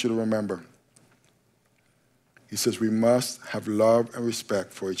what I want you to remember. He says, we must have love and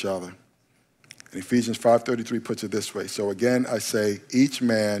respect for each other. And Ephesians 5:33 puts it this way. So again, I say, each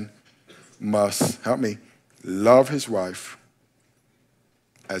man must, help me, love his wife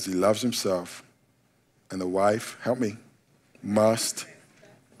as he loves himself. And the wife, help me, must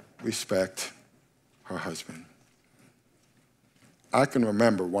respect her husband. I can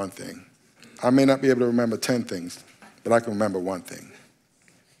remember one thing. I may not be able to remember 10 things, but I can remember one thing.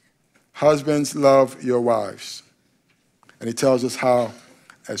 Husbands, love your wives. And he tells us how,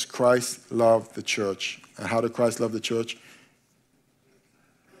 as Christ loved the church. And how did Christ love the church?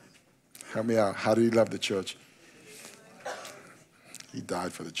 Help me out. How did he love the church? He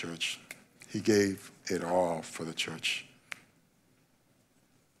died for the church. He gave it all for the church.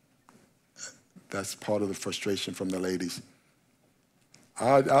 That's part of the frustration from the ladies.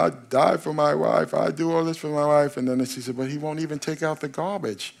 I die for my wife. I do all this for my wife. And then she said, but he won't even take out the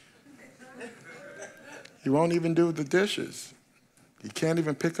garbage. He won't even do the dishes. He can't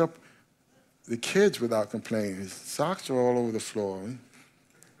even pick up the kids without complaining. His socks are all over the floor.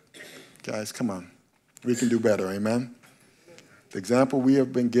 Guys, come on. We can do better, amen? The example we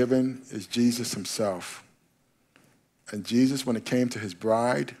have been given is Jesus himself. And Jesus, when it came to his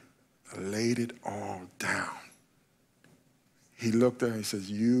bride, laid it all down. He looked at her and he says,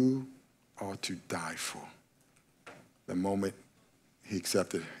 you are to die for. The moment he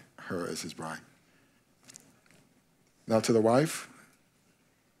accepted her as his bride. Now to the wife,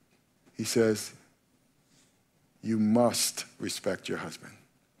 he says, you must respect your husband.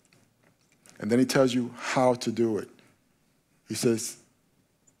 And then he tells you how to do it. He says,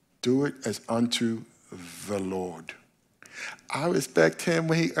 do it as unto the Lord. I respect him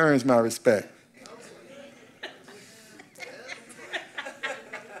when he earns my respect.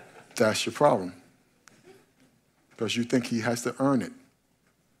 That's your problem. Because you think he has to earn it.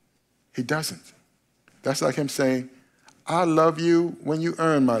 He doesn't. That's like him saying, I love you when you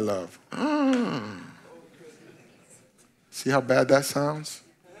earn my love. See how bad that sounds?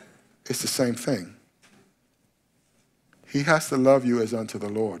 It's the same thing. He has to love you as unto the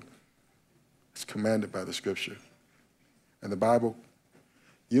Lord. It's commanded by the scripture. And the Bible,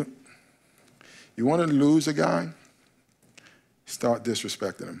 you want to lose a guy? Start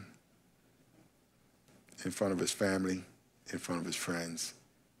disrespecting him in front of his family, in front of his friends.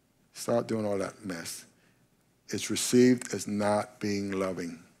 Start doing all that mess. It's received as not being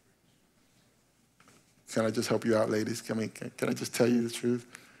loving. Can I just help you out, ladies? Can I just tell you the truth?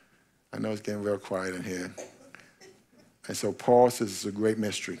 I know it's getting real quiet in here. And so Paul says it's a great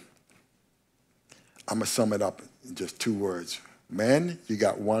mystery. I'm going to sum it up in just 2 words. Men, you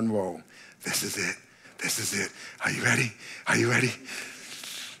got one role. This is it. This is it. Are you ready? Are you ready?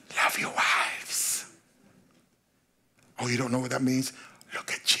 Love your wives. Oh, you don't know what that means?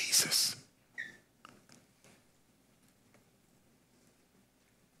 Look at Jesus.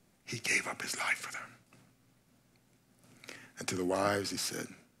 He gave up his life for them. And to the wives, he said,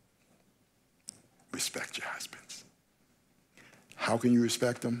 respect your husbands. How can you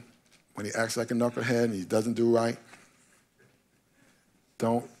respect him? When he acts like a knucklehead and he doesn't do right,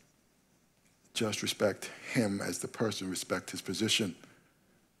 don't just respect him as the person, respect his position.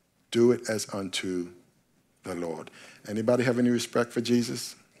 Do it as unto the Lord. Anybody have any respect for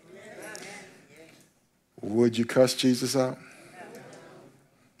Jesus? Would you cuss Jesus out?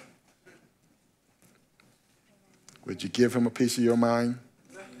 Would you give him a piece of your mind?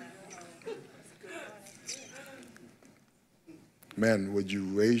 Men, would you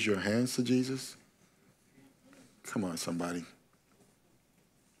raise your hands to Jesus? Come on, somebody.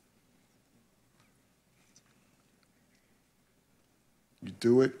 You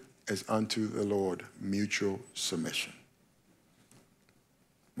do it as unto the Lord, mutual submission.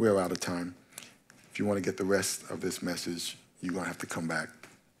 We're out of time. If you want to get the rest of this message, you're going to have to come back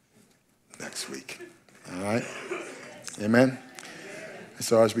next week. All right? Amen? And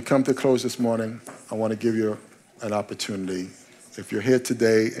so as we come to close this morning, I want to give you an opportunity. If you're here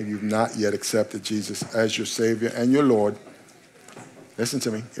today and you've not yet accepted Jesus as your Savior and your Lord, listen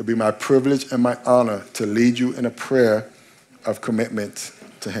to me. It'll be my privilege and my honor to lead you in a prayer of commitment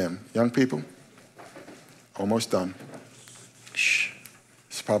to him. Young people, almost done. Shh.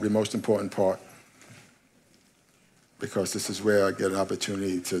 It's probably the most important part because this is where I get an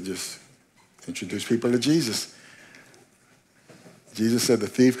opportunity to just introduce people to Jesus. Jesus said the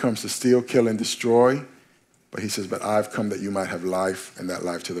thief comes to steal, kill, and destroy. But he says, but I've come that you might have life and that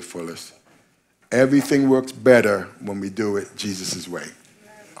life to the fullest. Everything works better when we do it Jesus' way.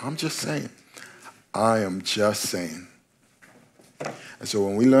 I'm just saying. I am just saying. And so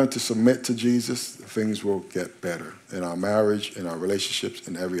when we learn to submit to Jesus, things will get better in our marriage, in our relationships,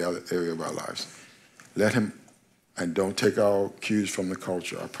 in every other area of our lives. Let him, and don't take our cues from the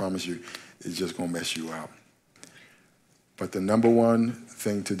culture. I promise you, it's just going to mess you out. But the number one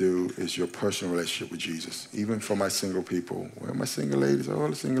thing to do is your personal relationship with Jesus. Even for my single people. Where are my single ladies? All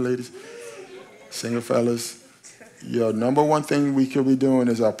the single ladies. Single fellas. Your number one thing we could be doing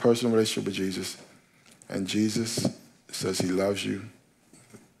is our personal relationship with Jesus. And Jesus says he loves you.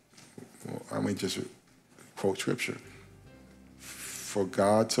 Well, I mean, just quote scripture. For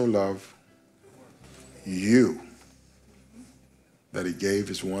God so loved you that he gave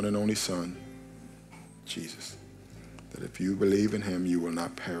his one and only son, Jesus. That if you believe in him, you will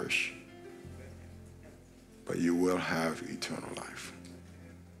not perish, but you will have eternal life.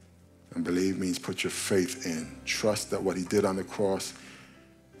 And believe means put your faith in. Trust that what he did on the cross,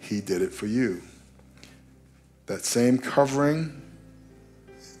 he did it for you. That same covering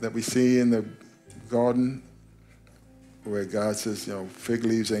that we see in the garden where God says, you know, fig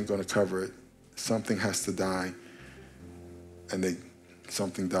leaves ain't going to cover it. Something has to die. And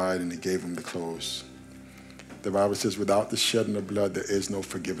something died and he gave them the clothes. The Bible says, without the shedding of blood, there is no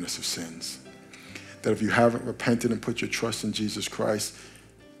forgiveness of sins. That if you haven't repented and put your trust in Jesus Christ,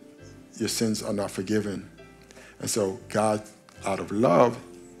 your sins are not forgiven. And so God, out of love,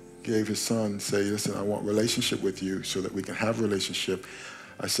 gave his son, say, listen, I want relationship with you so that we can have a relationship.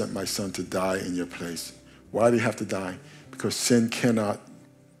 I sent my son to die in your place. Why did he have to die? Because sin cannot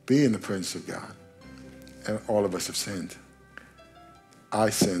be in the presence of God. And all of us have sinned. I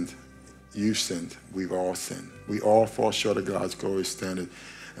sinned. You sinned. We've all sinned. We all fall short of God's glorious standard.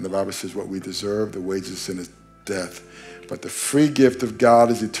 And the Bible says what we deserve, the wages of sin is death. But the free gift of God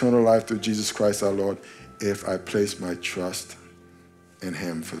is eternal life through Jesus Christ our Lord if I place my trust in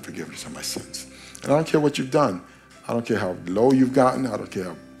him for the forgiveness of my sins. And I don't care what you've done. I don't care how low you've gotten. I don't care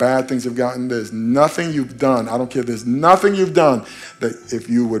how bad things have gotten. There's nothing you've done. I don't care. There's nothing you've done that if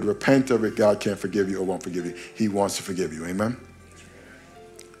you would repent of it, God can't forgive you or won't forgive you. He wants to forgive you. Amen?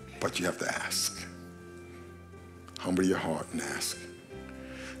 But you have to ask. Humble your heart and ask.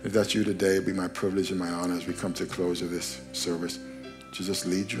 If that's you today, it'd be my privilege and my honor as we come to the close of this service to just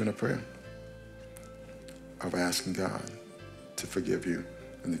lead you in a prayer. of asking God to forgive you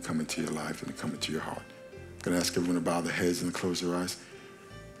and to come into your life and to come into your heart. I'm going to ask everyone to bow their heads and close their eyes.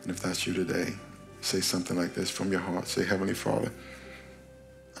 And if that's you today, say something like this from your heart. Say, Heavenly Father,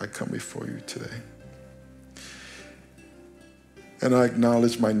 I come before you today. And I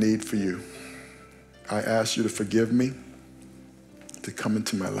acknowledge my need for you. I ask you to forgive me, to come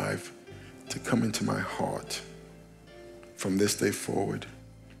into my life, to come into my heart. From this day forward,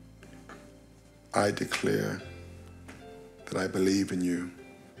 I declare that I believe in you.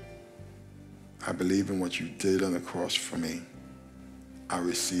 I believe in what you did on the cross for me. I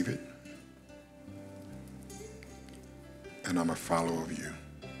receive it. And I'm a follower of you.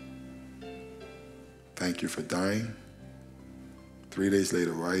 Thank you for dying, 3 days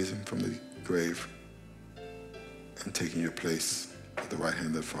later rising from the grave and taking your place at the right hand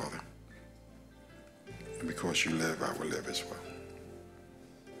of the Father. And because you live, I will live as well.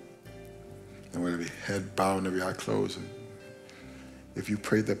 And with every head bowed and every eye closed, and if you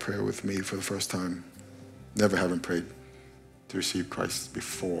prayed that prayer with me for the first time, never having prayed to receive Christ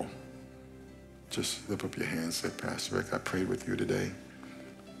before, just lift up your hands and say, Pastor Rick, I prayed with you today.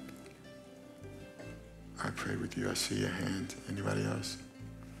 I prayed with you. I see your hand. Anybody else?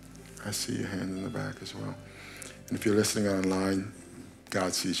 I see your hand in the back as well. And if you're listening online,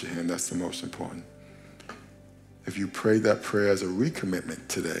 God sees your hand. That's the most important. If you prayed that prayer as a recommitment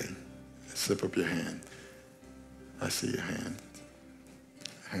today, slip up your hand. I see your hand.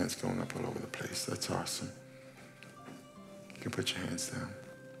 Hands going up all over the place. That's awesome. You can put your hands down.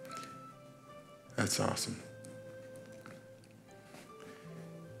 That's awesome.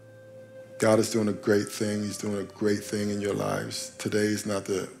 God is doing a great thing. He's doing a great thing in your lives. Today is not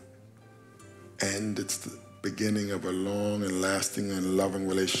the end. It's the beginning of a long and lasting and loving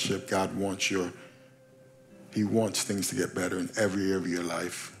relationship. God wants He wants things to get better in every area of your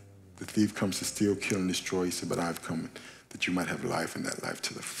life. The thief comes to steal, kill, and destroy. He said, but I've come that you might have life and that life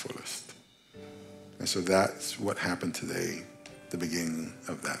to the fullest. And so that's what happened today, the beginning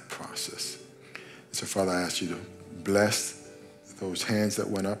of that process. And so, Father, I ask you to bless those hands that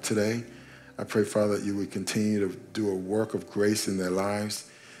went up today. I pray, Father, that you would continue to do a work of grace in their lives,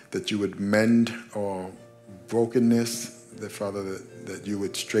 that you would mend all brokenness, that, Father, that you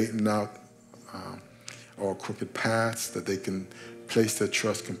would straighten out all crooked paths, that they can place their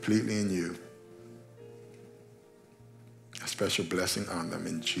trust completely in you. A special blessing on them.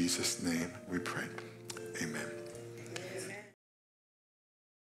 In Jesus' name we pray. Amen.